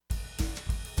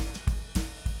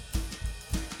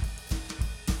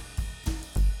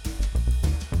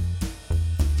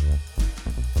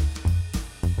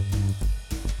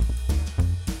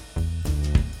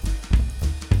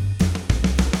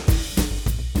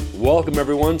Welcome,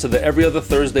 everyone, to the Every Other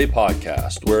Thursday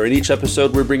podcast, where in each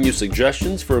episode we bring you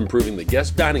suggestions for improving the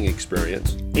guest dining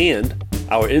experience and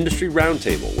our industry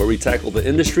roundtable, where we tackle the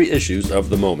industry issues of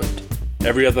the moment.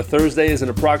 Every Other Thursday is an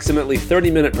approximately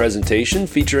 30-minute presentation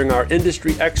featuring our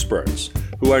industry experts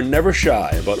who are never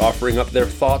shy about offering up their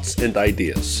thoughts and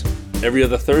ideas. Every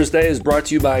Other Thursday is brought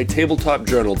to you by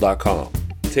TabletopJournal.com.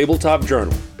 Tabletop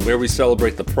Journal, where we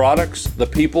celebrate the products, the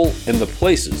people, and the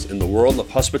places in the world of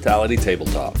hospitality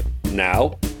tabletop.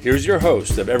 Now, here's your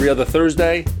host of Every Other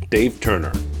Thursday, Dave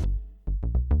Turner.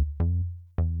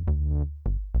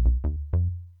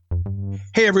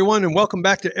 Hey everyone, and welcome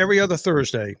back to Every Other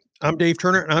Thursday. I'm Dave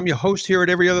Turner, and I'm your host here at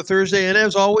Every Other Thursday. And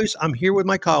as always, I'm here with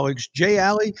my colleagues, Jay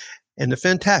Alley and the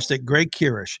fantastic Greg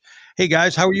Kirish. Hey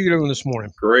guys, how are you doing this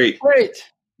morning? Great.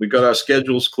 We got our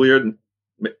schedules cleared.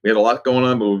 We had a lot going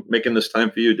on, but we're making this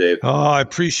time for you, Dave. Oh, I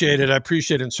appreciate it.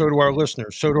 And so do our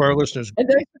listeners. And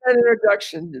thanks for that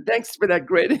introduction. Thanks for that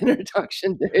great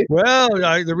introduction, Dave. Well,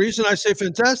 the reason I say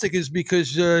fantastic is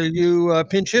because you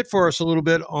pinch hit for us a little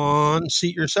bit on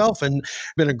Seat Yourself, and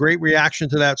been a great reaction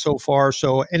to that so far.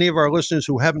 So any of our listeners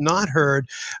who have not heard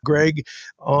Greg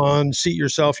on Seat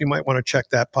Yourself, you might want to check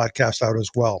that podcast out as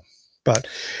well. But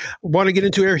want to get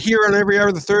into it here on Every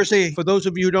Other Thursday. For those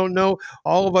of you who don't know,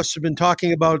 all of us have been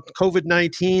talking about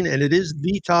COVID-19, and it is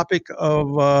the topic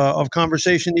of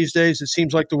conversation these days. It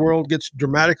seems like the world gets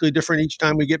dramatically different each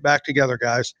time we get back together,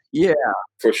 guys. Yeah.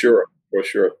 For sure.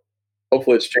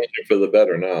 Hopefully it's changing for the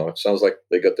better now. It sounds like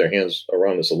they got their hands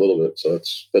around us a little bit, so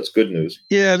that's good news.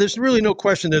 Yeah, there's really no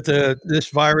question that this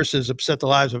virus has upset the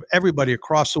lives of everybody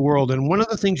across the world. And one of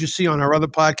the things you see on our other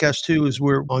podcast too is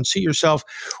we're on Seat Yourself.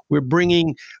 We're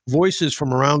bringing voices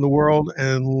from around the world.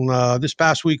 And this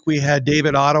past week we had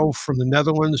David Otto from the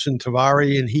Netherlands in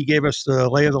Tavari, and he gave us the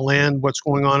lay of the land, what's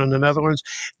going on in the Netherlands.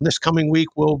 And this coming week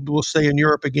we'll stay in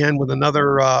Europe again with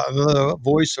another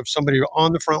voice of somebody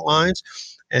on the front lines.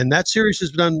 And that series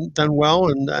has done well.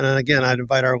 And again, I'd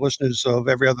invite our listeners of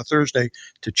Every Other Thursday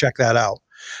to check that out.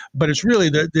 But it's really,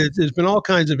 there's been all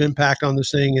kinds of impact on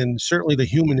this thing. And certainly the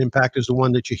human impact is the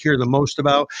one that you hear the most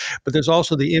about. But there's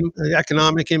also the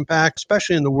economic impact,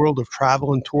 especially in the world of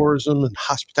travel and tourism and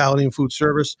hospitality and food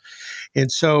service.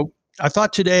 And so I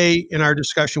thought today in our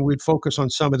discussion, we'd focus on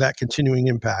some of that continuing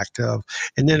impact and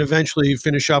then eventually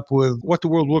finish up with what the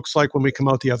world looks like when we come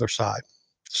out the other side.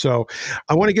 So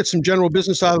I want to get some general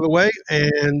business out of the way.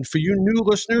 And for you new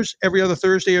listeners, Every Other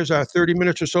Thursday is our 30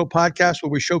 minutes or so podcast where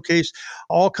we showcase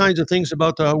all kinds of things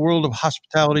about the world of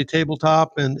hospitality,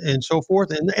 tabletop, and so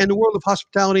forth, and the world of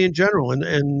hospitality in general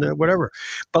and whatever.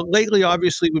 But lately,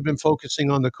 obviously, we've been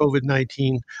focusing on the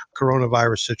COVID-19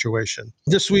 coronavirus situation.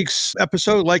 This week's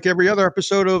episode, like every other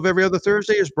episode of Every Other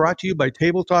Thursday, is brought to you by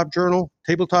Tabletop Journal.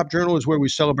 Tabletop Journal is where we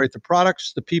celebrate the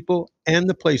products, the people, and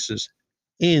the places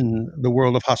in the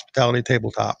world of hospitality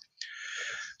tabletop.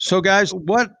 So guys,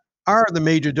 what are the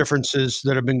major differences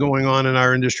that have been going on in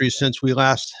our industry since we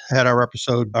last had our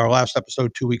last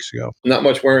episode 2 weeks ago? Not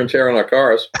much wear and tear on our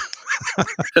cars.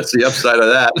 That's the upside of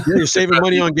that. Yeah, you're saving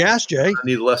money on gas, Jay. I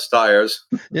need less tires.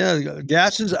 Yeah,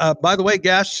 gas is, by the way,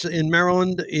 gas in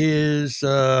Maryland is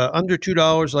under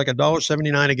 $2, like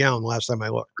 $1.79 a gallon last time I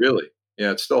looked. Really?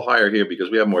 Yeah, it's still higher here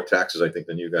because we have more taxes, I think,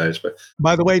 than you guys. But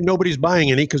by the way, nobody's buying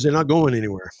any because they're not going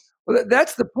anywhere. Well,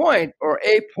 that's the point, or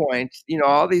a point.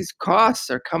 All these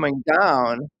costs are coming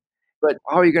down, but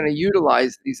how are you going to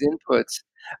utilize these inputs?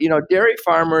 Dairy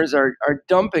farmers are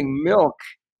dumping milk,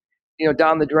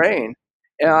 down the drain.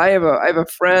 And I have a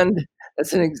friend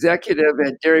that's an executive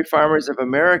at Dairy Farmers of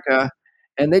America,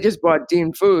 and they just bought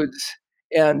Dean Foods,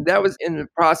 and that was in the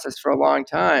process for a long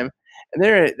time. And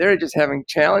they're just having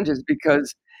challenges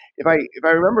because if I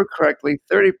remember correctly,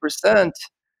 30%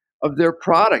 of their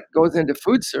product goes into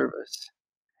food service.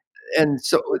 And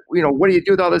so, what do you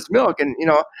do with all this milk? And,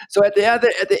 so at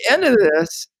the end of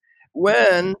this,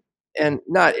 when, and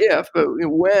not if, but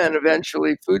when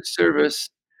eventually food service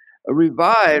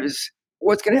revives,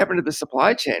 what's going to happen to the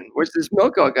supply chain? Where's this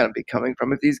milk all going to be coming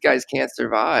from if these guys can't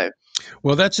survive?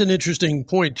 Well, that's an interesting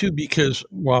point, too, because,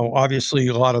 well, obviously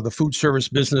a lot of the food service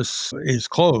business is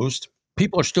closed.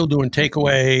 People are still doing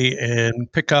takeaway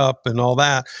and pickup and all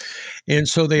that. And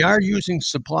so they are using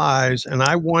supplies. And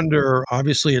I wonder,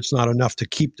 obviously, it's not enough to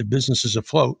keep the businesses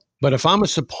afloat. But if I'm a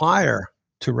supplier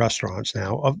to restaurants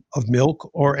now of milk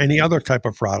or any other type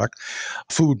of product,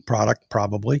 food product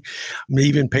probably,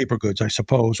 even paper goods, I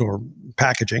suppose, or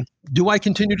packaging, do I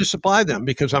continue to supply them?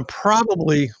 Because I'm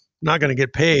probably not going to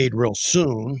get paid real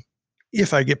soon,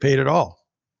 if I get paid at all.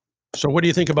 So what do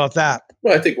you think about that?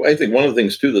 Well, I think one of the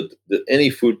things too that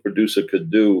any food producer could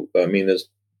do. I mean,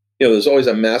 there's always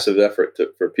a massive effort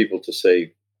for people to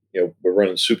say, we're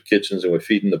running soup kitchens and we're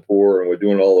feeding the poor and we're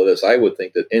doing all of this. I would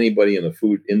think that anybody in the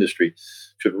food industry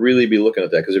should really be looking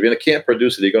at that, because if you can't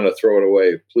produce it, you're going to throw it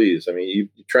away. Please, I mean,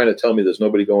 you're trying to tell me there's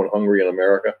nobody going hungry in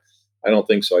America? I don't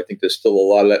think so. I think there's still a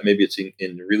lot of that. Maybe it's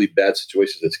in really bad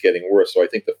situations. It's getting worse. So I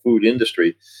think the food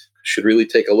industry should really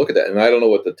take a look at that. And I don't know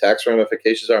what the tax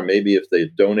ramifications are. Maybe if they're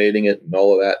donating it and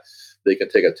all of that, they can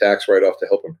take a tax write-off to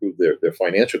help improve their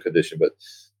financial condition. But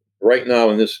right now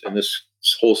in this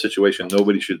whole situation,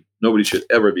 nobody should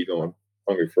ever be going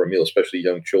hungry for a meal, especially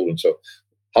young children. So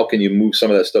how can you move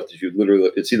some of that stuff that you literally,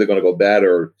 it's either going to go bad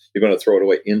or you're going to throw it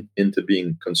away into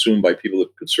being consumed by people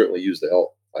that could certainly use the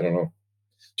help? I don't know.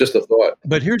 Just a thought.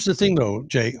 But here's the thing, though,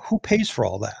 Jay, who pays for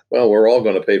all that? Well, we're all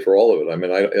going to pay for all of it. I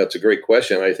mean, that's a great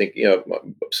question. I think,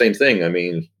 same thing. I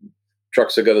mean,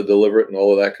 trucks are going to deliver it and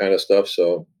all of that kind of stuff.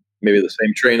 So maybe the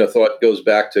same train of thought goes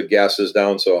back to gas is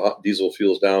down, so diesel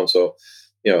fuel's down. So,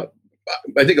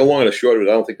 I think along and short of it,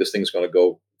 I don't think this thing's going to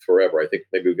go forever. I think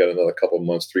maybe we've got another couple of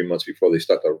months, 3 months before they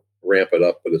start to ramp it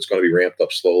up, but it's going to be ramped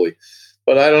up slowly.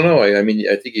 But I don't know. I mean,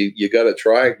 I think you got to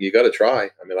try. You got to try.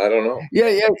 I mean, I don't know. Yeah.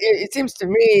 It seems to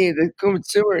me the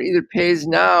consumer either pays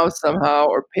now somehow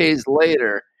or pays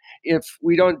later. If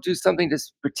we don't do something to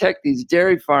protect these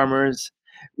dairy farmers,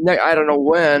 I don't know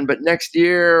when, but next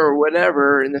year or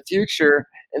whatever in the future,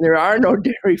 and there are no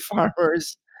dairy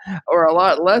farmers or a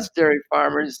lot less dairy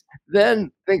farmers,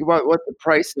 then think about what the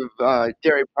price of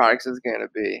dairy products is going to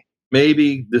be.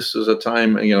 Maybe this is a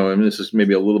time, I mean, this is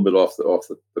maybe a little bit off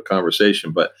the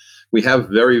conversation, but we have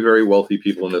very, very wealthy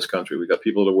people in this country. We got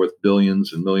people that are worth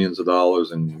billions and millions of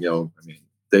dollars, and I mean,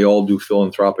 they all do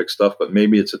philanthropic stuff. But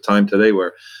maybe it's a time today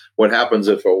where what happens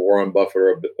if a Warren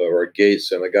Buffett or a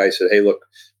Gates and a guy said, "Hey, look,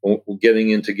 we're getting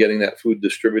that food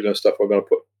distributed and stuff. We're going to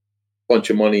put a bunch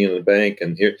of money in the bank,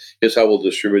 and here's how we'll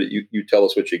distribute it. You tell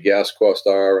us what your gas costs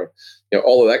are." And,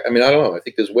 all of that. I mean, I don't know. I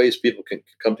think there's ways people can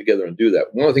come together and do that.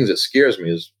 One of the things that scares me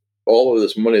is all of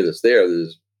this money that's there that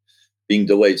is being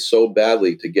delayed so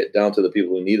badly to get down to the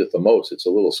people who need it the most. It's a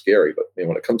little scary. But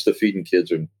when it comes to feeding kids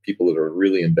or people that are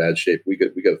really in bad shape, we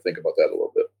got to think about that a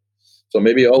little bit. So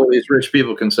maybe all of these rich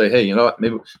people can say, "Hey, you know what?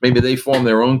 Maybe they form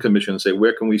their own commission and say,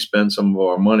 where can we spend some of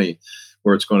our money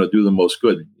where it's going to do the most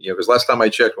good?" Because last time I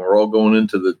checked, when we're all going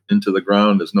into the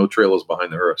ground, there's no trailers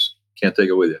behind the hearse. Can't take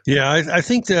it with you. Yeah, I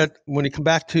think that when you come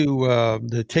back to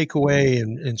the takeaway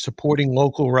and supporting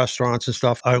local restaurants and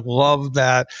stuff, I love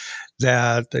that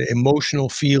the emotional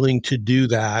feeling to do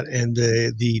that and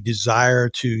the desire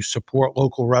to support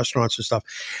local restaurants and stuff.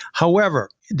 However,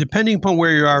 depending upon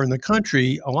where you are in the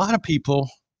country, a lot of people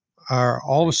are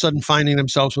all of a sudden finding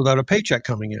themselves without a paycheck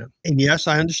coming in. And yes,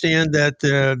 I understand that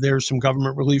there's some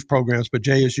government relief programs, but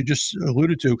Jay, as you just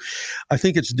alluded to, I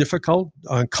think it's difficult,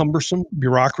 cumbersome,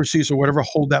 bureaucracies or whatever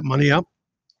hold that money up.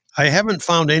 I haven't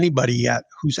found anybody yet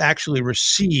who's actually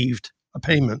received a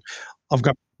payment of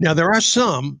government. Now, there are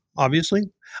some, obviously.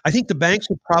 I think the banks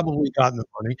have probably gotten the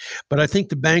money, but I think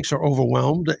the banks are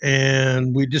overwhelmed.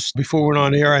 And before we went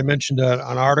on air, I mentioned an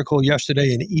article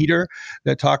yesterday in Eater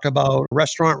that talked about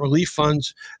restaurant relief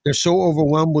funds. They're so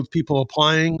overwhelmed with people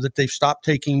applying that they've stopped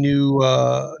taking new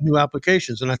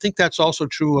applications. And I think that's also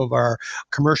true of our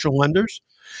commercial lenders.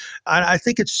 I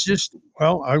think it's just,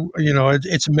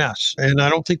 it's a mess. And I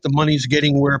don't think the money's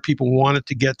getting where people want it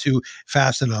to get to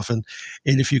fast enough. And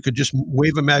if you could just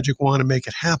wave a magic wand and make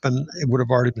it happen, it would have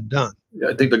already been done. Yeah,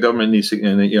 I think the government needs to,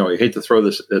 and I hate to throw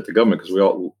this at the government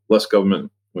because less government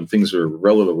when things are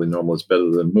relatively normal is better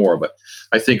than more. But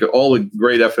I think all the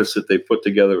great efforts that they put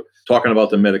together, talking about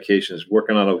the medications,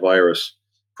 working on a virus,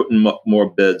 putting more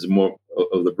beds, more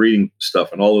of the breeding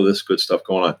stuff and all of this good stuff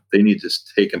going on. They need to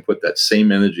take and put that same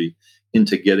energy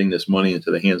into getting this money into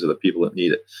the hands of the people that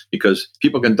need it, because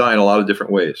people can die in a lot of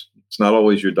different ways. It's not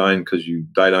always you're dying because you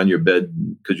died on your bed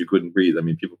because you couldn't breathe. I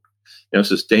mean, people, it's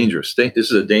just dangerous.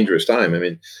 This is a dangerous time. I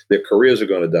mean, their careers are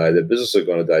going to die. Their businesses are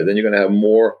going to die. Then you're going to have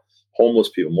more homeless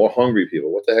people, more hungry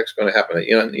people. What the heck's going to happen?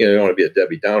 You don't want to be a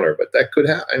Debbie Downer, but that could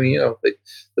happen. I mean,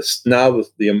 now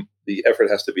the effort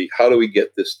has to be, how do we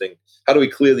get this thing? How do we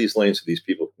clear these lanes so these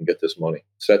people can get this money?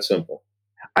 It's that simple.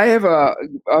 I have a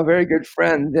very good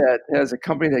friend that has a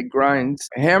company that grinds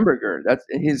hamburger. That's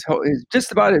his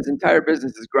just about his entire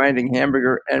business is grinding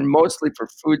hamburger, and mostly for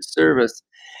food service.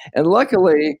 And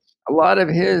luckily, a lot of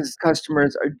his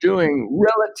customers are doing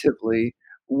relatively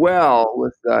well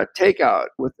with takeout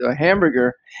with the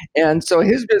hamburger, and so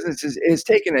his business is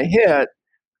taking a hit,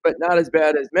 but not as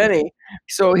bad as many.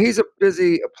 So he's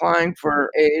busy applying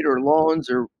for aid or loans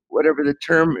or whatever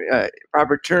the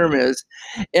proper term is.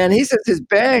 And he says his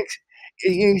bank,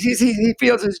 he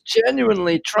feels is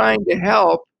genuinely trying to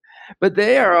help, but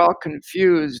they are all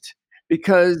confused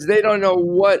because they don't know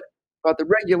what about the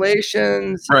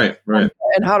regulations Right.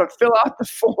 and how to fill out the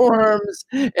forms,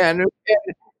 and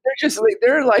they're just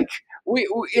like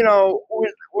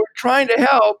we're trying to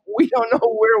help. We don't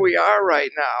know where we are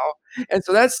right now, and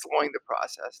so that's slowing the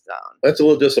process down. That's a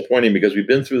little disappointing because we've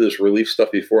been through this relief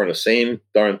stuff before, and the same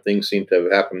darn thing seemed to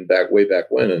have happened way back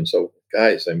when. And so,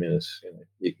 guys, I mean, it's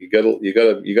you got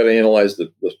to analyze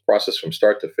the process from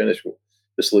start to finish.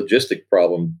 This logistic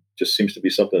problem just seems to be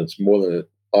something that's more than it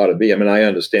ought to be. I mean, I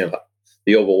understand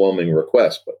the overwhelming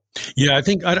request, but yeah, I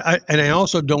think, and I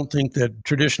also don't think that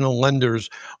traditional lenders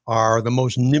are the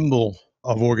most nimble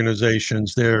of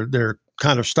organizations. They're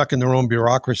kind of stuck in their own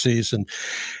bureaucracies. And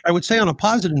I would say, on a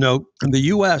positive note, in the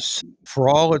U.S., for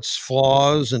all its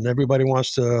flaws, and everybody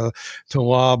wants to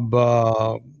lob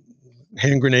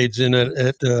hand grenades in it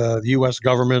at the U.S.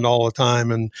 government all the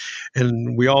time,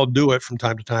 and we all do it from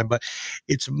time to time. But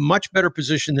it's a much better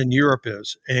position than Europe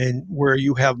is, and where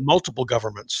you have multiple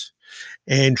governments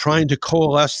and trying to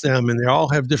coalesce them, and they all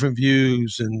have different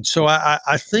views. And so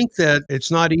I think that it's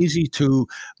not easy to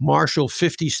marshal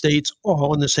 50 states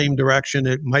all in the same direction.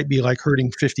 It might be like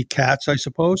herding 50 cats, I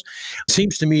suppose. It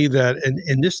seems to me that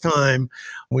in this time,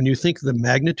 when you think of the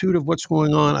magnitude of what's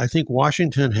going on, I think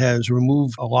Washington has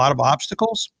removed a lot of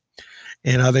obstacles.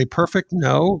 And are they perfect?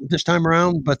 No, this time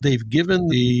around, but they've given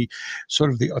the sort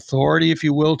of the authority, if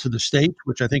you will, to the state,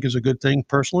 which I think is a good thing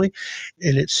personally.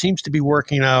 And it seems to be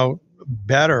working out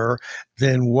better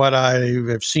than what I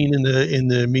have seen in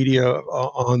the media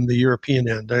on the European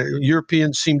end.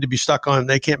 Europeans seem to be stuck on,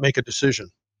 they can't make a decision.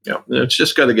 Yeah, it's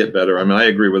just got to get better. I mean, I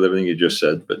agree with everything you just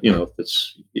said, but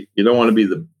it's you don't want to be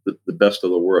the best of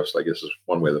the worst, I guess is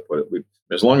one way to put it.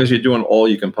 As long as you're doing all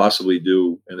you can possibly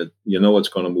do, and it's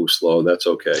going to move slow, that's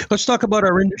okay. Let's talk about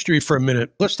our industry for a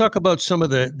minute. Let's talk about some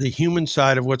of the human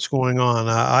side of what's going on.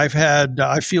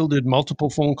 I fielded multiple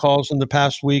phone calls in the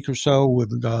past week or so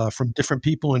with from different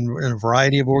people in a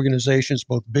variety of organizations,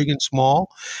 both big and small,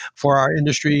 for our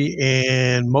industry.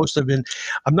 And most have been,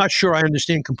 I'm not sure I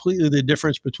understand completely the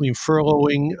difference between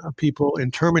furloughing people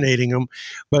and terminating them,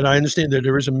 but I understand that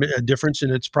there is a difference,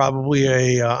 and it's probably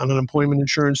an unemployment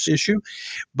insurance issue.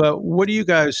 But what are you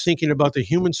guys thinking about the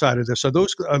human side of this? Are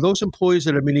those employees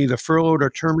that have been either furloughed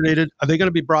or terminated, are they going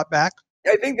to be brought back?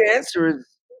 I think the answer is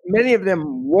many of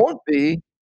them won't be,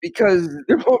 because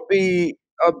there won't be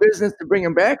a business to bring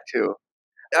them back to.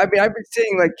 I mean, I've been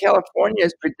seeing like California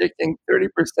is predicting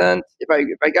 30%,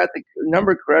 if I got the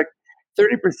number correct,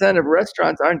 30% of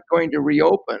restaurants aren't going to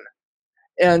reopen.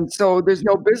 And so there's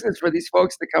no business for these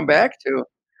folks to come back to.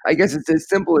 I guess it's as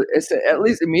simple as, at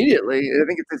least immediately, I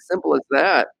think it's as simple as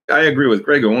that. I agree with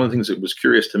Greg. And one of the things that was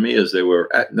curious to me is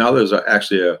now there's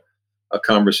actually a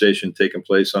conversation taking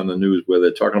place on the news where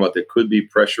they're talking about there could be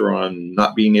pressure on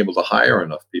not being able to hire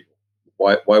enough people.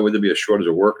 Why would there be a shortage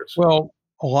of workers? Well,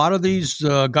 a lot of these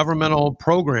governmental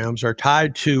programs are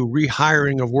tied to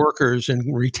rehiring of workers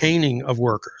and retaining of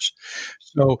workers.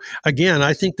 So again,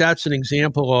 I think that's an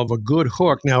example of a good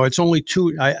hook. Now, it's only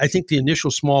I think the initial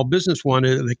small business one,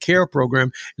 the CARE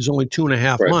program, is only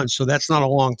 2.5 months. So that's not a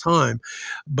long time.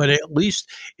 But at least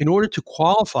in order to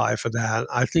qualify for that,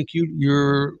 I think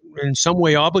you're in some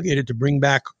way obligated to bring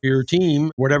back your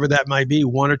team, whatever that might be,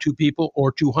 1 or 2 people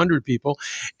or 200 people,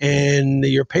 and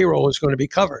your payroll is going to be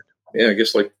covered. Yeah, I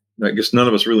guess none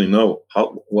of us really know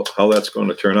how that's going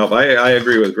to turn out. I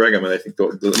agree with Greg. I mean, I think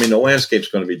the landscape's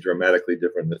going to be dramatically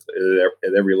different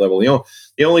at every level.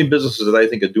 The only businesses that I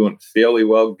think are doing fairly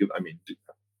well,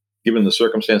 given the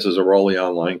circumstances, are all the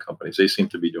online companies. They seem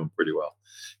to be doing pretty well,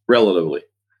 relatively.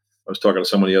 I was talking to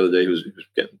someone the other day who's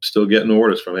still getting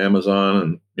orders from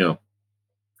Amazon and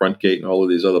Frontgate and all of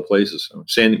these other places.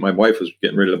 Sandy, my wife, was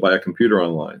getting ready to buy a computer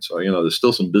online, so there's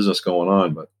still some business going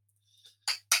on, but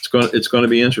it's going to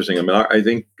be interesting. I mean, I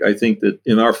think that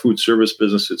in our food service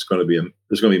business, there's going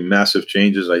to be massive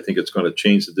changes. I think it's going to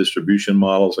change the distribution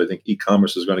models. I think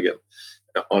e-commerce is going to get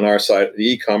on our side, the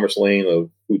e-commerce lane of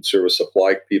food service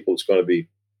supply people. It's going to be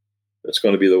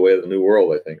the way of the new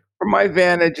world, I think. From my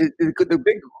vantage, the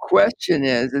big question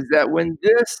is that when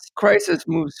this crisis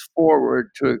moves forward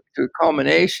to a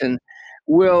culmination,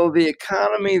 will the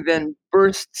economy then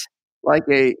burst like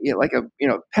a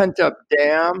pent up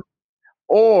dam?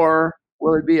 Or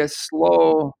will it be a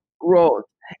slow growth?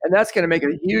 And that's going to make a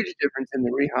huge difference in the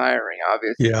rehiring,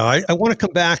 obviously. Yeah, I want to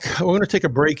come back. I want to take a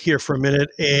break here for a minute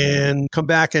and come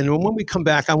back. And when we come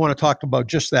back, I want to talk about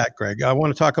just that, Greg. I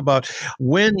want to talk about,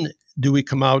 when do we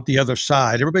come out the other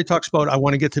side? Everybody talks about, I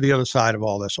want to get to the other side of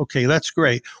all this. Okay, that's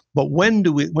great. But when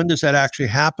does that actually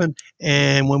happen?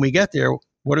 And when we get there,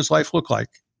 what does life look like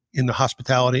in the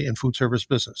hospitality and food service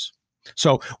business?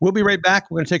 So we'll be right back.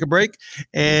 We're going to take a break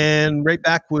and right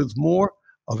back with more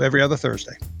of Every Other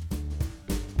Thursday.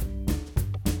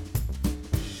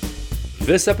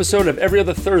 This episode of Every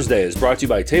Other Thursday is brought to you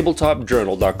by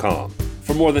TabletopJournal.com.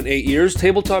 For more than 8 years,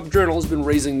 Tabletop Journal has been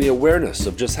raising the awareness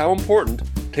of just how important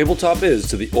tabletop is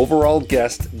to the overall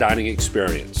guest dining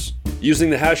experience. Using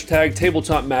the hashtag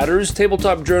 #TabletopMatters,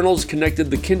 Tabletop Journals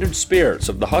connected the kindred spirits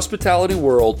of the hospitality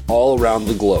world all around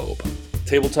the globe.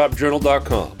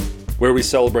 TabletopJournal.com, where we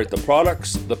celebrate the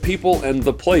products, the people, and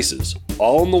the places,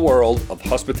 all in the world of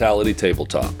hospitality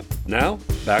tabletop. Now,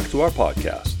 back to our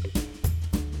podcast.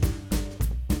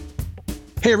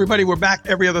 Hey, everybody, we're back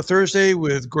every other Thursday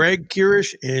with Greg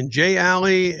Kirish and Jay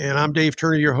Alley, and I'm Dave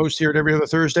Turner, your host here at Every Other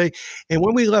Thursday. And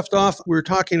when we left off, we were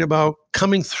talking about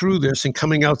coming through this and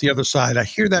coming out the other side. I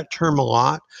hear that term a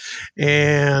lot,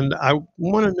 and I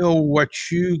want to know what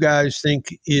you guys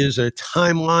think is a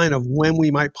timeline of when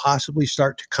we might possibly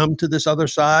start to come to this other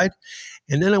side.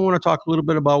 And then I want to talk a little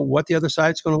bit about what the other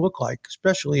side is going to look like,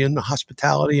 especially in the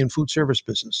hospitality and food service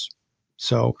business.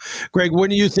 So, Greg,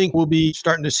 when do you think we'll be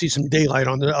starting to see some daylight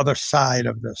on the other side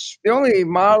of this? The only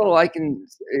model I can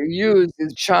use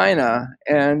is China.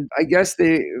 And I guess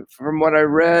from what I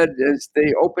read, is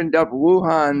they opened up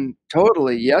Wuhan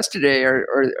totally yesterday or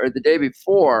the day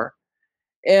before.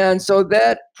 And so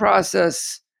that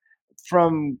process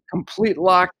from complete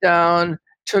lockdown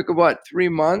took, 3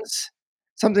 months?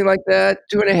 Something like that,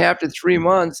 2.5 to 3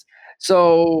 months.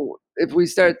 So if we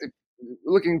start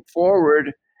looking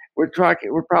forward,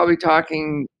 we're probably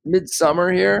talking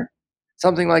midsummer here,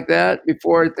 something like that,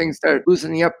 before things start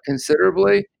loosening up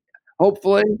considerably,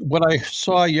 hopefully. What I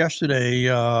saw yesterday,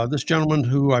 this gentleman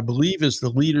who I believe is the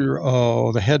leader,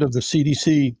 the head of the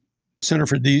CDC, Center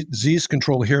for Disease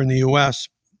Control here in the U.S.,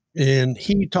 and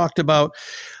he talked about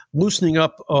loosening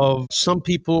up of some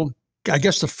people. I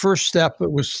guess the first step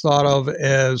was thought of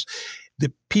as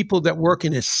the people that work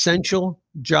in essential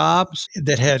jobs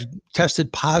that had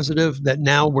tested positive that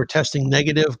now were testing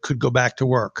negative could go back to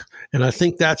work. And I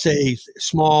think that's a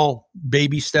small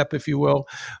baby step, if you will.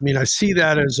 I mean, I see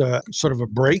that as a sort of a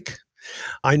break.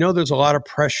 I know there's a lot of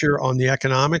pressure on the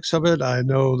economics of it. I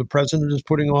know the president is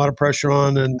putting a lot of pressure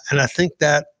on. And I think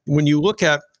that when you look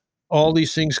at all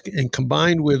these things and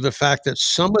combined with the fact that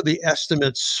some of the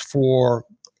estimates for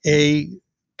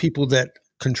people that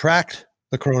contract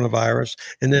the coronavirus,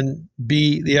 and then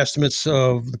B, the estimates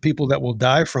of the people that will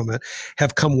die from it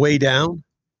have come way down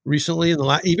recently,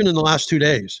 even in the last 2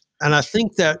 days. And I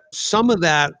think that some of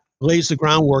that lays the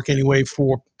groundwork anyway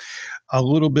for a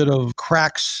little bit of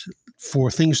cracks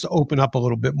for things to open up a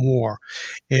little bit more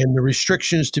and the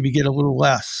restrictions to get a little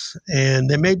less. And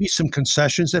there may be some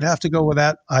concessions that have to go with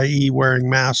that, i.e. wearing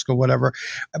masks or whatever.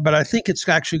 But I think it's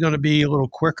actually going to be a little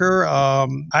quicker.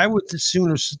 I would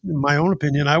sooner, in my own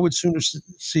opinion, I would sooner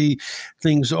see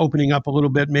things opening up a little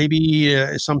bit,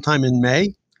 maybe sometime in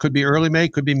May. Could be early May,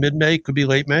 could be mid-May, could be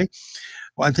late May.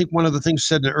 Well, I think one of the things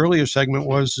said in the earlier segment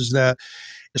is that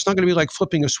it's not going to be like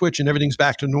flipping a switch and everything's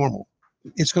back to normal.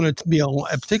 It's going to be,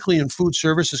 particularly in food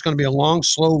service, it's going to be a long,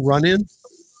 slow run-in.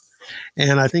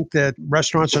 And I think that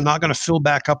restaurants are not going to fill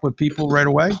back up with people right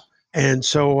away. And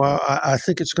so I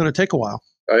think it's going to take a while.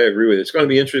 I agree with you. It's going to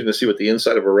be interesting to see what the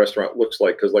inside of a restaurant looks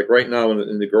like. Because like right now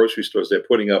in the grocery stores, they're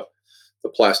putting up the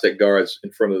plastic guards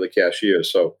in front of the cashier.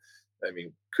 So, I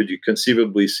mean, could you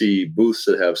conceivably see booths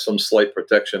that have some slight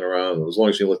protection around, as long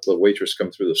as you let the waitress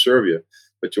come through to serve you?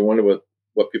 But you wonder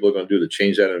what people are going to do to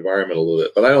change that environment a little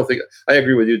bit. But I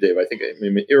agree with you, Dave. I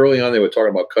mean, early on they were talking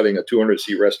about cutting a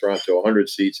 200-seat restaurant to 100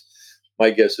 seats. My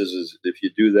guess is if you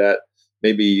do that,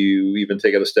 maybe you even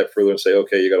take it a step further and say,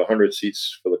 okay, you got 100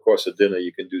 seats for the course of dinner.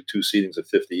 You can do 2 seatings at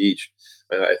 50 each.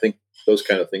 And I think those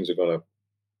kind of things are going to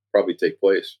probably take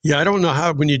place. Yeah, I don't know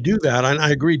how, when you do that, I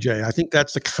agree, Jay. I think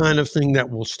that's the kind of thing that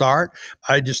will start.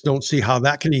 I just don't see how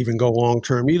that can even go long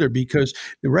term either, because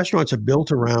the restaurants are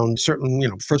built around certain,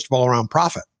 first of all, around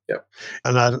profit. Yeah.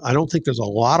 And I don't think there's a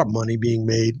lot of money being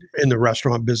made in the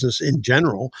restaurant business in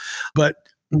general, but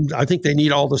I think they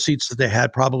need all the seats that they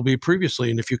had probably previously.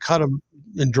 And if you cut them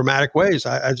in dramatic ways,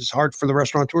 it's hard for the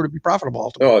restaurateur to be profitable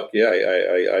ultimately. Oh, yeah,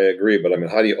 I agree. But I mean,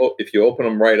 if you open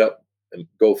them right up and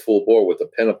go full bore with the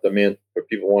pent-up demand for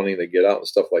people wanting to get out and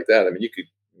stuff like that, I mean,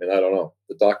 I don't know.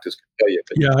 The doctors can tell you.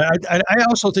 Yeah, I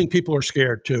also think people are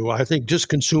scared too. I think just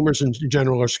consumers in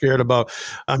general are scared about,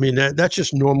 that's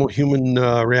just normal human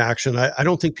reaction. I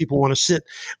don't think people want to sit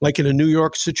like in a New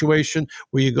York situation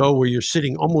where you're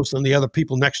sitting almost on the other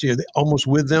people next to you, almost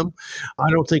with them. I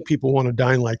don't think people want to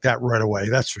dine like that right away.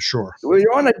 That's for sure. We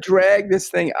don't want to drag this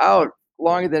thing out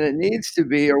longer than it needs to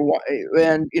be,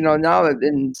 and now that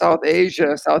in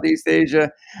Southeast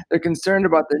Asia, they're concerned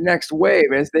about the next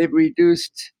wave as they've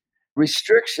reduced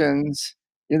restrictions.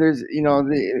 There's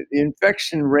the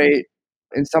infection rate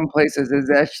in some places is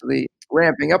actually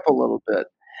ramping up a little bit.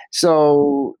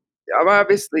 So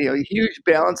obviously a huge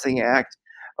balancing act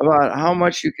about how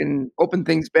much you can open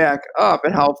things back up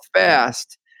and how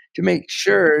fast to make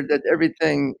sure that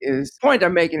everything is. The point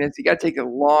I'm making is you got to take a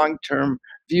long-term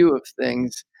view of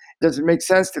things. Does it make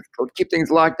sense to keep things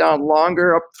locked down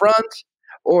longer up front,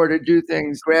 or to do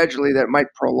things gradually that might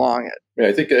prolong it? Yeah,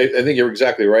 I think you're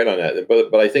exactly right on that.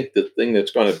 But I think the thing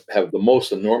that's going to have the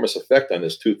most enormous effect on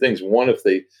this two things. One,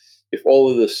 if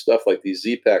all of this stuff like these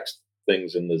Z-Paks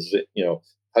things and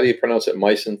how do you pronounce it,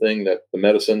 mycin thing, that the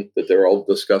medicine that they're all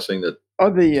discussing that. Oh,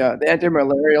 the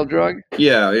anti-malarial drug?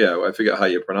 Yeah, I forget how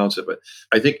you pronounce it, but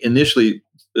I think initially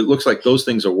it looks like those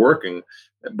things are working,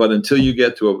 but until you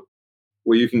get to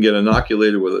where you can get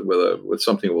inoculated with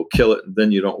something that will kill it,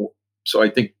 then you don't. So I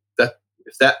think that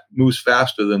if that moves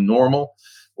faster than normal,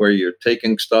 where you're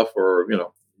taking stuff or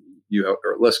you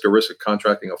are less at risk of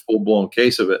contracting a full-blown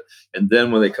case of it, and then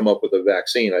when they come up with a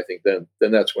vaccine, I think then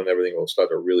that's when everything will start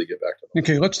to really get back to normal.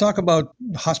 Okay, let's talk about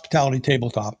hospitality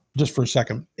tabletop just for a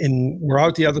second. And we're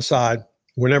out the other side,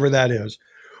 whenever that is.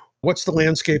 What's the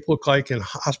landscape look like in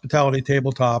hospitality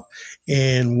tabletop,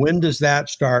 and when does that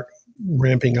start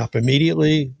ramping up?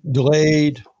 Immediately?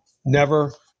 Delayed?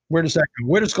 Never? Where does that go?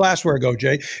 Where does glassware go,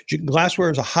 Jay? Glassware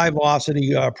is a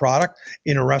high-velocity product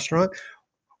in a restaurant.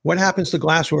 What happens to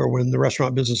glassware when the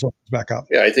restaurant business opens back up?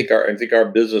 Yeah, I think our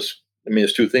business. I mean,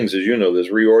 there's two things, as you know. There's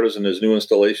reorders and there's new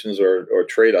installations or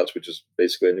trade outs, which is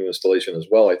basically a new installation as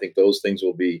well. I think those things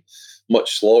will be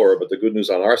much slower. But the good news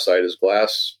on our side is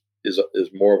glass is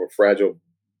more of a fragile,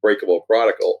 breakable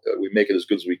product. We make it as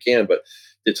good as we can, but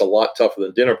it's a lot tougher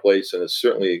than dinner plates. And it's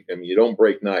certainly, I mean, you don't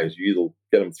break knives. You either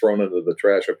get them thrown into the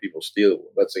trash or people steal them.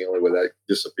 That's the only way that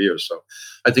disappears. So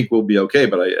I think we'll be okay.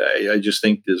 But I just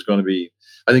think there's going to be.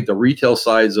 I think the retail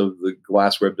sides of the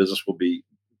glassware business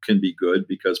can be good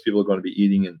because people are going to be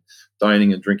eating and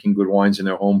dining and drinking good wines in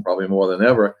their home probably more than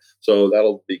ever. So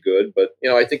that'll be good. But,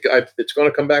 I think it's going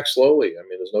to come back slowly. I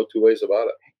mean, there's no two ways about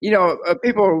it.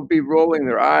 People will be rolling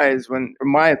their eyes in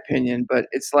my opinion, but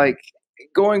it's like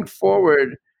going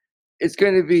forward, it's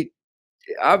going to be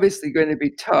obviously going to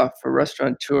be tough for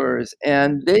restaurateurs,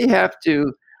 and they have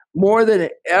to more than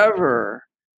ever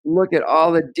look at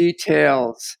all the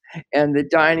details and the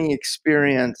dining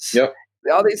experience. Yep.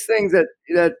 All these things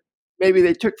that maybe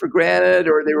they took for granted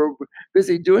or they were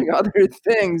busy doing other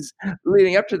things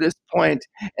leading up to this point.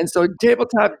 And so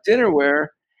tabletop dinnerware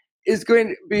is going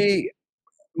to be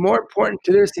more important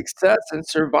to their success and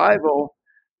survival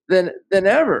than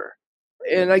ever.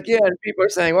 And again, people are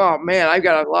saying, "Well, man, I've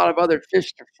got a lot of other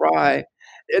fish to fry,"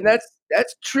 and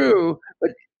that's true.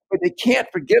 But they can't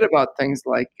forget about things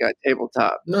like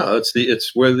tabletop. No,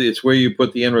 it's where you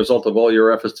put the end result of all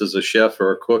your efforts as a chef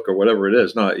or a cook or whatever it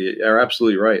is. No, you're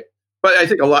absolutely right. But I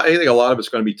think a lot of it's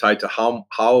going to be tied to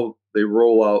how they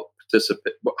roll out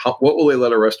participate. What will they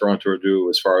let a restaurateur do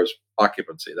as far as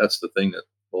occupancy? That's the thing that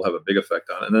will have a big effect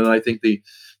on it. And then I think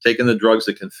taking the drugs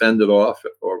that can fend it off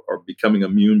or becoming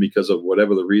immune because of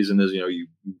whatever the reason is. You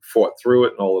fought through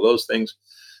it and all of those things.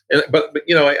 But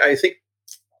I think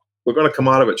we're going to come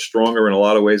out of it stronger in a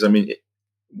lot of ways. I mean,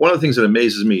 one of the things that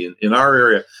amazes me in our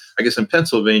area, I guess in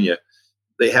Pennsylvania,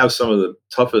 they have some of the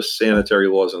toughest sanitary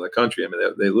laws in the country. I mean,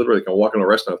 they literally can walk in a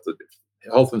restaurant. If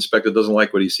the health inspector doesn't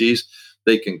like what he sees,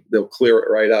 they'll clear it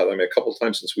right out. I mean, a couple of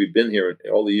times since we've been here,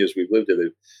 in all the years we've lived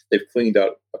here, they've cleaned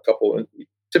out a couple,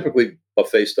 typically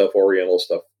buffet stuff, Oriental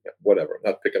stuff, whatever.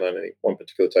 Not picking on any one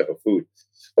particular type of food,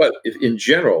 but in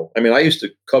general, I mean, I used to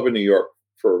cover New York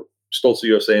for Stoltz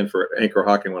USA and for Anchor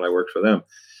Hocking when I worked for them.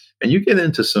 And you get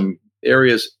into some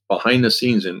areas behind the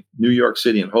scenes in New York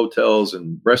City and hotels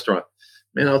and restaurants.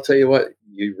 Man, I'll tell you what,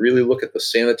 you really look at the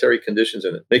sanitary conditions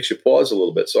and it makes you pause a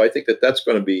little bit. So I think that's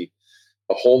going to be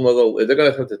a whole nother, they're going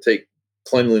to have to take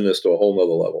cleanliness to a whole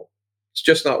nother level. It's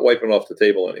just not wiping off the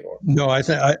table anymore. No, I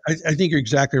think you're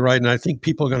exactly right. And I think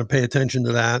people are going to pay attention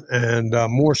to that and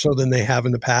more so than they have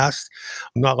in the past.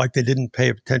 Not like they didn't pay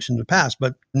attention in the past,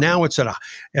 but now it's at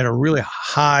a really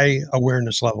high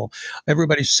awareness level.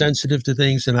 Everybody's sensitive to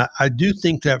things. And I do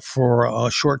think that for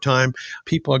a short time,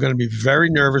 people are going to be very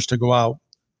nervous to go out.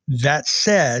 That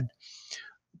said,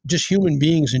 just human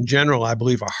beings in general, I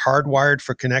believe, are hardwired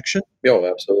for connection. Oh,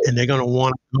 absolutely. And they're going to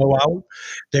want to go out.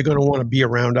 They're going to want to be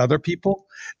around other people.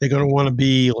 They're going to want to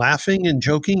be laughing and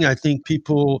joking. I think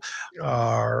people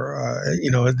are,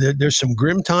 there's some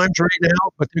grim times right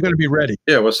now, but they're going to be ready.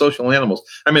 Yeah, we're social animals.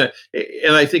 I mean,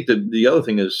 and I think that the other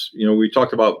thing is, we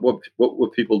talked about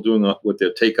what people doing with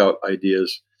their takeout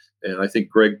ideas, and I think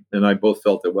Greg and I both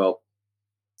felt that, well,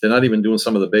 they're not even doing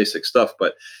some of the basic stuff,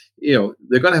 but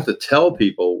they're going to have to tell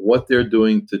people what they're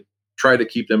doing to try to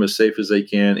keep them as safe as they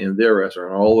can in their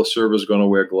restaurant. All the servers are going to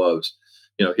wear gloves.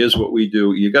 Here's what we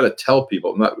do. You got to tell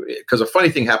people, not because a funny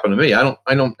thing happened to me. I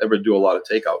don't ever do a lot of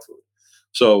takeout food.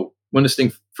 So when this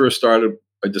thing first started,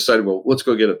 I decided, well, let's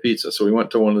go get a pizza. So we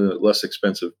went to one of the less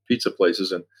expensive pizza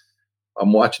places, and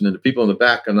I'm watching, and the people in the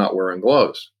back are not wearing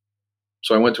gloves.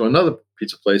 So I went to another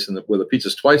pizza place, where the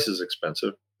pizza's twice as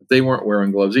expensive. They weren't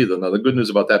wearing gloves either. Now, the good news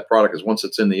about that product is once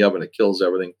it's in the oven, it kills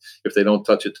everything if they don't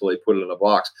touch it till they put it in a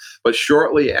box. But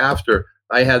shortly after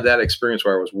I had that experience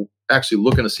where I was actually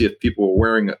looking to see if people were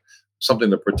wearing something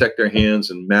to protect their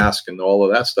hands and mask and all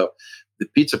of that stuff, the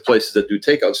pizza places that do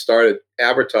takeout started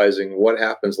advertising what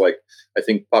happens. Like, I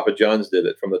think Papa John's did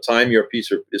it. From the time your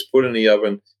pizza is put in the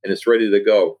oven and it's ready to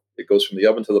go, it goes from the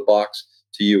oven to the box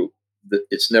to you.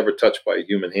 It's never touched by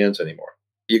human hands anymore.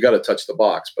 You got to touch the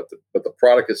box, but the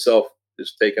product itself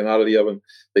is taken out of the oven.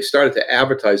 They started to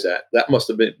advertise that. That must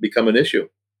have become an issue.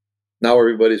 Now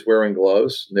everybody's wearing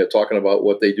gloves, and they're talking about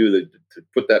what they do to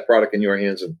put that product in your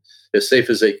hands and as safe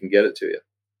as they can get it to you.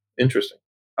 Interesting.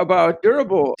 About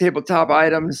durable tabletop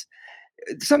items,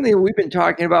 something we've been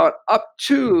talking about up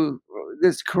to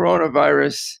this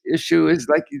coronavirus issue is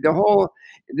like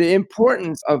the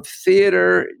importance of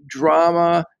theater,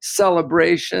 drama,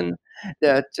 celebration,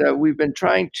 that we've been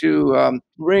trying to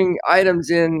bring items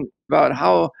in about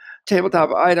how tabletop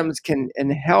items can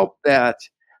help that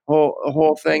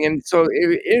whole thing. And so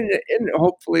in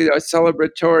hopefully a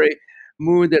celebratory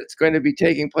mood that's going to be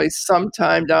taking place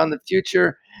sometime down the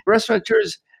future,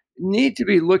 restaurateurs need to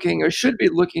be looking or should be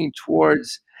looking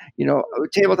towards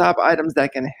tabletop items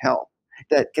that can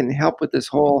help with this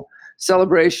whole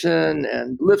celebration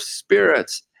and lift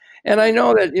spirits. And I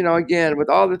know that, again, with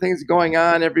all the things going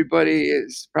on, everybody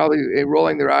is probably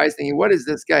rolling their eyes thinking, what is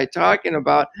this guy talking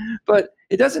about? But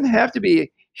it doesn't have to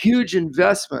be huge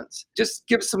investments. Just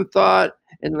give some thought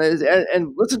and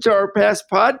listen to our past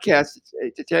podcasts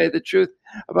to tell you the truth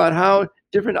about how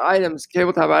different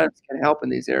tabletop items can help in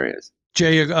these areas.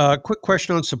 Jay, a quick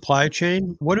question on supply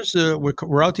chain. What is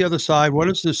we're out the other side. What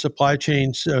does the supply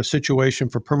chain situation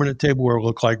for permanent tableware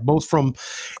look like? Both from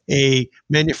a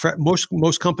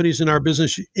most companies in our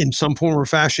business in some form or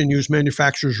fashion use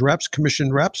manufacturers reps,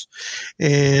 commissioned reps,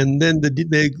 and then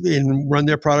they run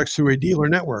their products through a dealer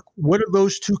network. What do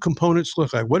those two components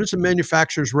look like? What is a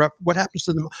manufacturer's rep? What happens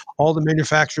to all the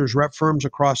manufacturers rep firms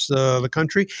across the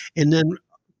country? And then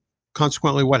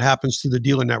consequently, what happens to the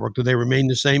dealer network? Do they remain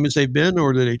the same as they've been,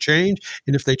 or do they change?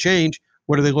 And if they change,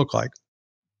 what do they look like?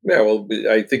 Yeah, well,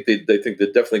 I think they think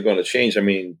they're definitely going to change. I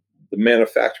mean, the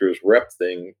manufacturer's rep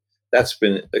thing, that's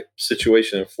been a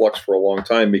situation in flux for a long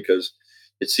time because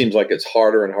it seems like it's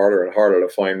harder and harder and harder to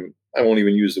find. I won't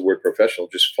even use the word professional,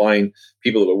 just find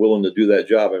people that are willing to do that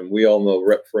job. And we all know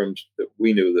rep firms that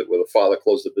we knew that where the father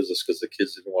closed the business because the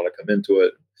kids didn't want to come into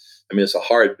it. I mean, it's a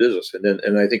hard business.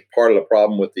 And I think part of the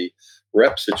problem with the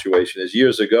rep situation is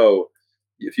years ago,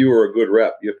 if you were a good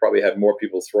rep, you probably had more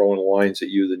people throwing lines at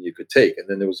you than you could take. And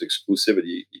then there was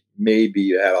exclusivity. Maybe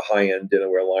you had a high-end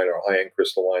dinnerware line or a high-end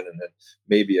crystal line, and then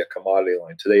maybe a commodity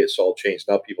line. Today, it's all changed.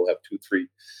 Now people have 2-3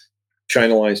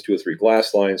 China lines, 2 or 3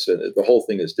 glass lines, and the whole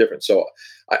thing is different. So,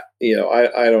 I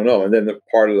don't know. And then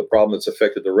part of the problem that's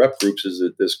affected the rep groups is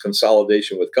that this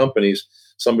consolidation with companies.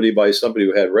 Somebody buys somebody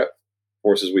who had rep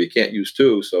forces where you can't use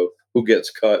 2. So who gets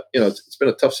cut? It's been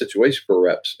a tough situation for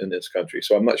reps in this country.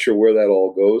 So I'm not sure where that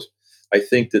all goes. I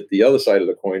think that the other side of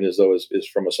the coin is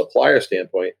from a supplier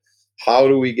standpoint, how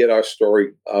do we get our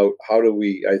story out?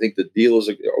 I think the dealers,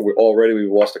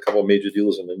 we've lost a couple of major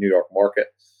dealers in the New York market.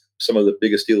 Some of the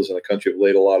biggest dealers in the country have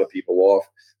laid a lot of people off.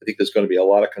 I think there's going to be a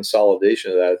lot of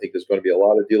consolidation of that. I think there's going to be a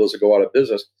lot of dealers that go out of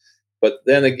business. But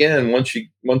then again,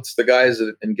 once the guys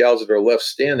and gals that are left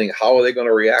standing, how are they going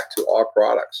to react to our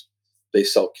products? They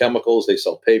sell chemicals, they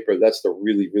sell paper. That's the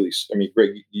really, really, I mean, Greg,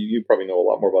 you probably know a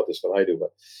lot more about this than I do, but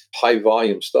high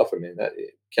volume stuff. I mean,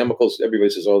 chemicals,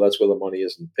 everybody says, oh, that's where the money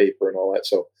is in paper and all that.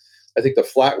 So I think the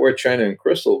flatware, china, and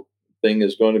crystal thing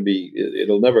is going to be,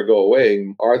 it'll never go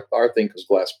away. Our thing, because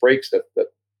glass breaks, that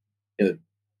in a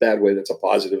bad way, that's a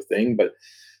positive thing. But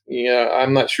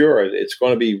I'm not sure. It's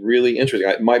going to be really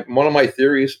interesting. One of my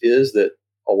theories is that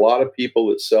a lot of people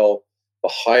that sell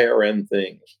the higher end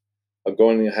things are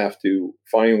going to have to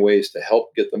find ways to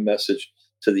help get the message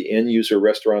to the end user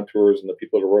restaurateurs and the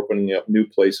people that are opening up new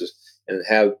places, and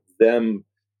have them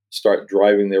start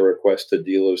driving their requests to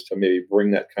dealers to maybe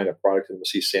bring that kind of product and we'll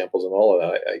see samples and all of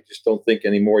that. I just don't think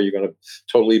anymore you're going to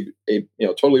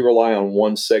totally rely on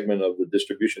one segment of the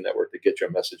distribution network to get your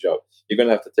message out. You're going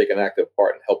to have to take an active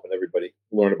part in helping everybody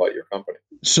learn about your company.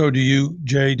 So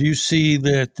Jay, do you see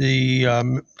that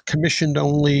the commissioned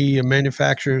only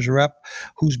manufacturer's rep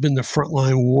who's been the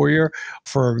frontline warrior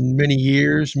for many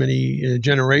years, many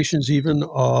generations even,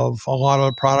 of a lot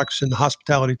of products in the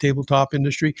hospitality tabletop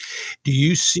industry, do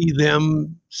you see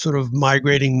them sort of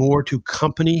migrating more to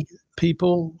company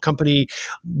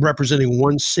representing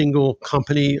one single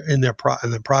company in their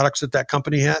and the products that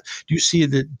company has? Do you see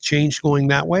the change going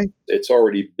that way? It's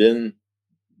already been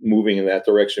moving in that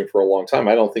direction for a long time.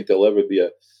 I don't think there'll ever be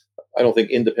I don't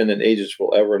think independent agents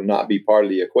will ever not be part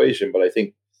of the equation, but I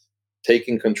think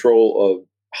taking control of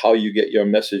how you get your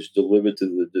message delivered to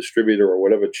the distributor or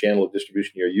whatever channel of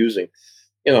distribution you're using.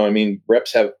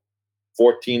 Reps have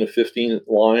 14 or 15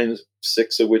 lines,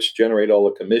 6 of which generate all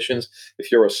the commissions.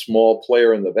 If you're a small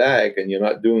player in the bag and you're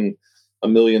not doing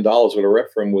 $1 million with a rep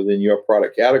firm within your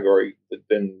product category,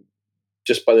 then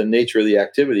just by the nature of the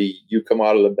activity, you come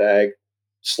out of the bag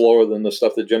slower than the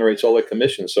stuff that generates all the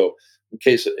commissions. So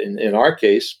in our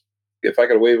case, if I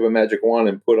could wave a magic wand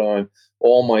and put on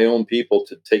all my own people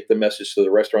to take the message to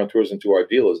the restaurateurs and to our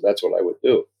dealers, that's what I would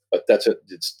do. But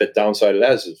it's the downside of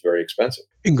that is it's very expensive.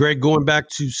 And Greg, going back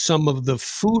to some of the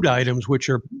food items, which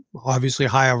are obviously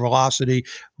higher velocity,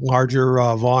 larger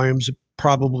volumes,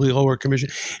 probably lower commission.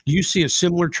 Do you see a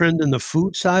similar trend in the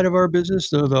food side of our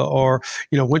business, or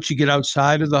once you get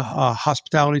outside of the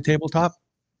hospitality tabletop?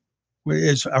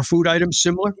 Is our food items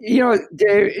similar?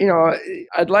 Dave,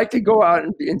 I'd like to go out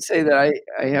and say that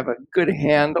I have a good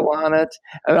handle on it.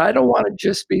 And I don't want to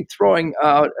just be throwing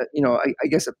out, I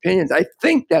guess opinions. I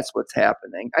think that's what's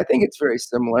happening. I think it's very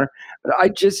similar, but I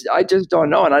just don't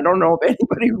know. And I don't know if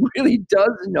anybody really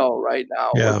does know right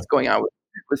now what's going on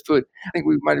with food. I think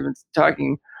we might have been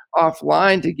talking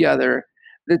offline together.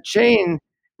 The chain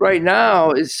right now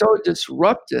is so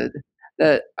disrupted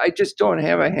that I just don't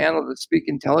have a handle to speak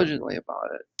intelligently about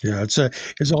it. Yeah,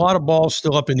 there's a lot of balls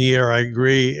still up in the air. I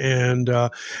agree. And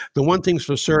the one thing's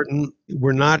for certain,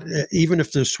 we're not, even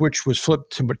if the switch was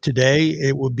flipped today,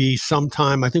 it will be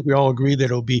sometime. I think we all agree that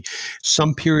it'll be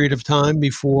some period of time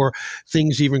before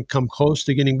things even come close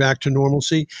to getting back to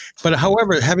normalcy. But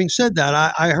however, having said that,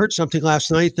 I heard something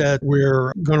last night that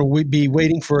we're going to be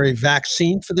waiting for a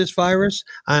vaccine for this virus,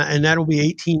 and that'll be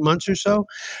 18 months or so.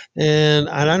 And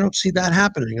I don't see that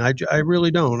happening. I really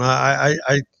don't. I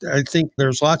think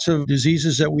there's lots of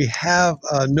diseases that we have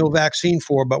no vaccine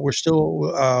for, but we're still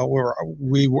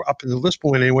we were up until this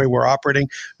point anyway. We're operating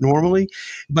normally,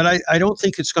 but I don't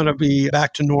think it's going to be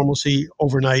back to normalcy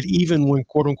overnight, even when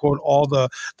quote unquote all the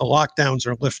lockdowns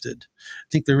are lifted. I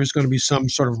think there is going to be some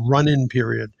sort of run-in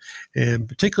period, and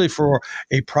particularly for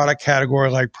a product category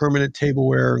like permanent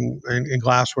tableware and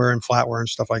glassware and flatware and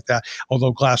stuff like that.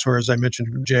 Although glassware, as I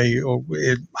mentioned, Jay,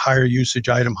 higher usage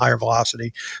item, higher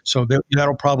velocity. So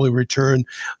that'll probably return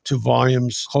to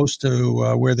volumes close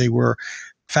to where they were,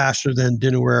 faster than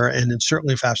dinnerware and then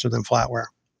certainly faster than flatware.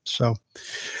 So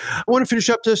I want to finish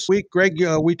up this week. Greg,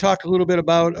 we talked a little bit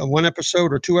about one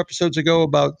episode or 2 episodes ago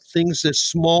about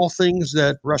small things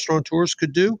that restaurateurs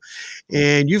could do.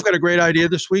 And you've got a great idea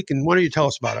this week. And why don't you tell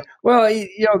us about it? Well,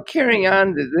 carrying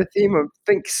on the theme of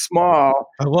think small.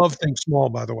 I love think small,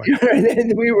 by the way.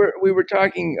 And we were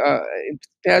talking in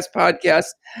past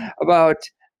podcasts about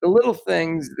the little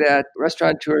things that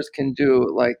restaurateurs can do,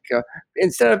 like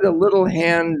instead of the little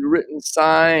handwritten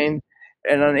sign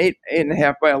and an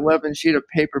 8.5 by 11 sheet of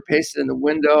paper pasted in the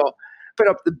window, put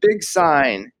up the big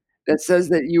sign that says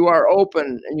that you are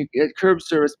open and you get curb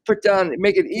service.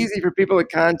 Make it easy for people to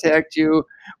contact you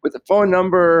with the phone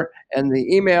number and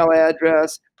the email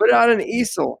address. Put out an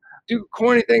easel. Do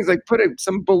corny things like put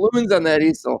some balloons on that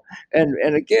easel.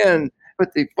 And again,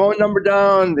 put the phone number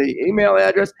down, the email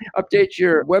address, update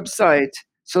your website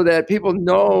so that people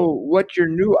know what your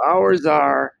new hours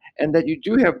are and that you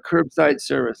do have curbside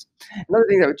service. Another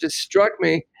thing that just struck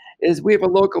me is we have a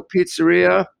local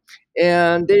pizzeria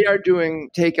and they are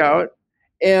doing takeout.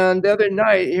 And the other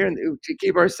night, here to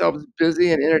keep ourselves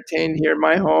busy and entertained here in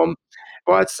my home,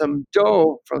 bought some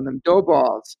dough from them, dough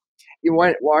balls.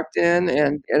 Walked in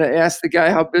and I asked the guy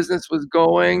how business was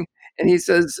going. And he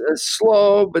says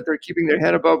slow, but they're keeping their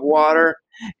head above water.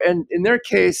 And in their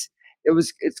case,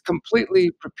 it's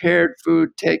completely prepared food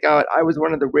takeout. I was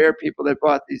one of the rare people that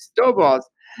bought these dough balls.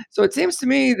 So it seems to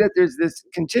me that there's this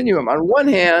continuum. On one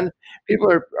hand,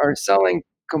 people are selling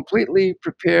completely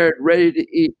prepared, ready to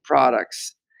eat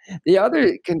products. On the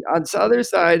other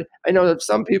side, I know of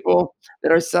some people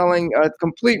that are selling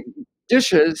complete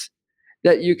dishes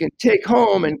that you can take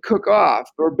home and cook off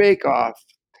or bake off.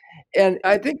 And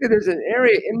I think that there's an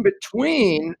area in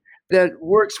between that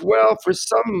works well for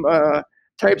some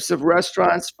types of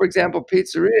restaurants, for example,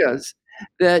 pizzerias,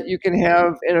 that you can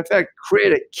have, in effect,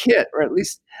 create a kit or at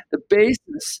least the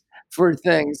basis for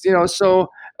things. So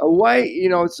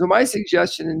so my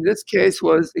suggestion in this case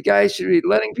was the guy should be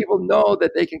letting people know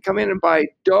that they can come in and buy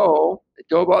dough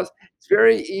balls. It's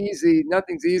very easy.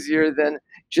 Nothing's easier than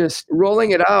just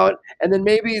rolling it out. And then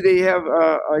maybe they have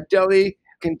a deli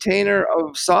container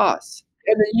of sauce.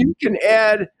 And then you can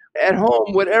add at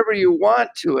home whatever you want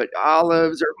to it,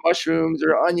 olives or mushrooms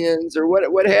or onions or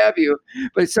what have you.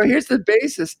 But so here's the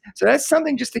basis. So that's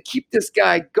something just to keep this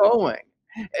guy going.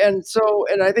 And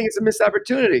I think it's a missed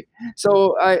opportunity.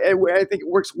 So I think it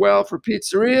works well for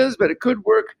pizzerias, but it could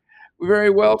work very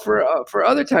well for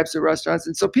other types of restaurants.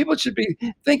 And so people should be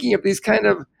thinking of these kind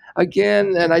of,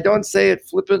 again, and I don't say it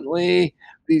flippantly,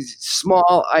 these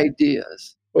small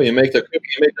ideas. Well, you make the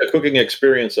cooking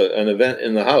experience an event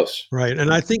in the house. Right.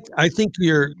 And I think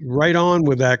you're right on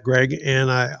with that, Greg.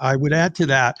 And I would add to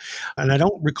that, and I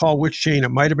don't recall which chain,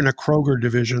 it might have been a Kroger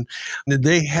division, that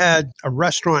they had a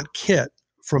restaurant kit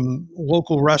from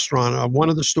local restaurant. One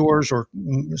of the stores or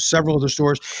several of the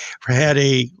stores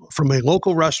from a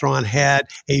local restaurant had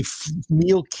a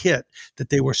meal kit that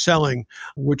they were selling,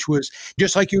 which was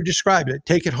just like you described it.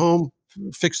 Take it home,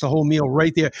 fix the whole meal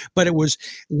right there, but it was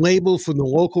labeled from the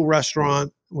local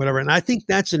restaurant, whatever. And I think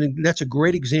that's a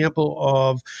great example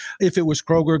of, if it was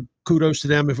Kroger, kudos to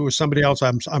them. If it was somebody else,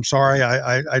 I'm sorry,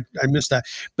 I missed that.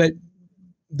 But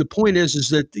the point is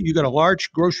that you got a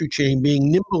large grocery chain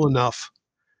being nimble enough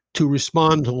to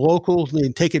respond to local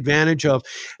and take advantage of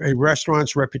a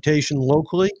restaurant's reputation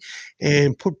locally,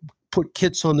 and put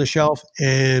kits on the shelf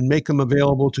and make them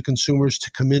available to consumers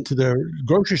to come into the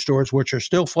grocery stores, which are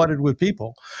still flooded with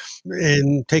people,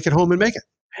 and take it home and make it.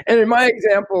 And in my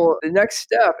example, the next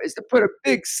step is to put a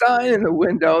big sign in the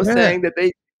window saying that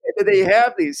they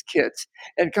have these kits,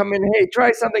 and come in, hey,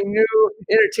 try something new,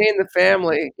 entertain the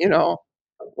family,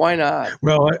 Why not?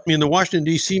 Well, I mean, the Washington,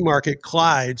 D.C. market,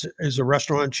 Clyde's is a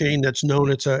restaurant chain that's known.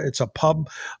 It's a pub,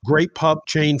 great pub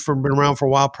chain, been around for a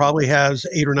while, probably has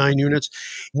 8 or 9 units.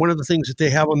 One of the things that they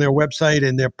have on their website,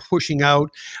 and they're pushing out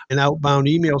and outbound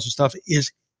emails and stuff,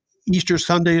 is Easter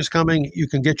Sunday is coming. You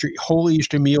can get your whole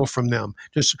Easter meal from them.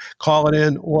 Just call it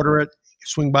in, order it,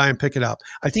 swing by and pick it up.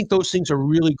 I think those things are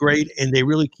really great, and they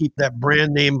really keep that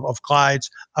brand name of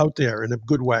Clyde's out there in a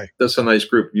good way. That's a nice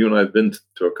group. You and I have been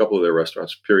to a couple of their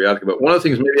restaurants periodically. But one of the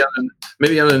things,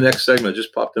 maybe on the next segment,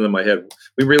 just popped into my head,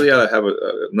 we really ought to have a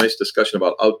nice discussion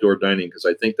about outdoor dining, because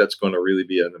I think that's going to really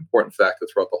be an important factor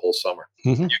throughout the whole summer.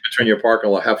 Mm-hmm. You can turn half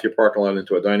your parking lot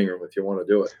into a dining room if you want to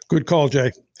do it. Good call,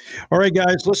 Jay. All right,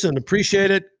 guys, listen,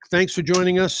 appreciate it. Thanks for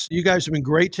joining us. You guys have been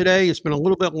great today. It's been a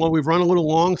little bit long. We've run a little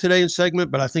long today in segment,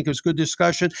 but I think it was good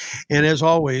discussion. And as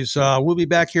always, we'll be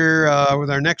back here with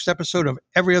our next episode of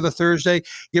Every Other Thursday.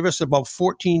 Give us about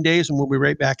 14 days and we'll be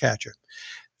right back at you.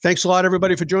 Thanks a lot,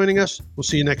 everybody, for joining us. We'll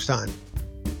see you next time.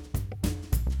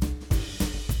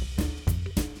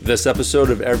 This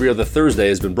episode of Every Other Thursday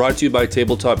has been brought to you by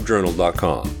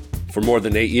TabletopJournal.com. For more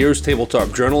than 8 years,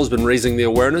 Tabletop Journal has been raising the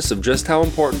awareness of just how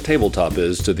important tabletop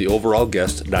is to the overall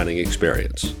guest dining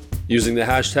experience. Using the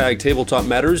hashtag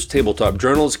TabletopMatters, Tabletop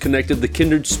Journal has connected the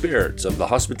kindred spirits of the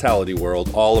hospitality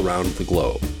world all around the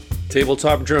globe.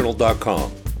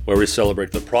 TabletopJournal.com, where we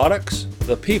celebrate the products,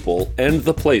 the people, and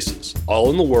the places, all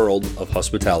in the world of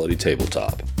hospitality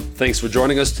tabletop. Thanks for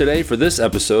joining us today for this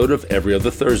episode of Every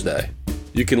Other Thursday.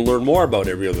 You can learn more about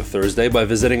Every Other Thursday by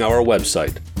visiting our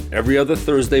website,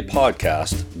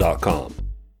 everyotherthursdaypodcast.com.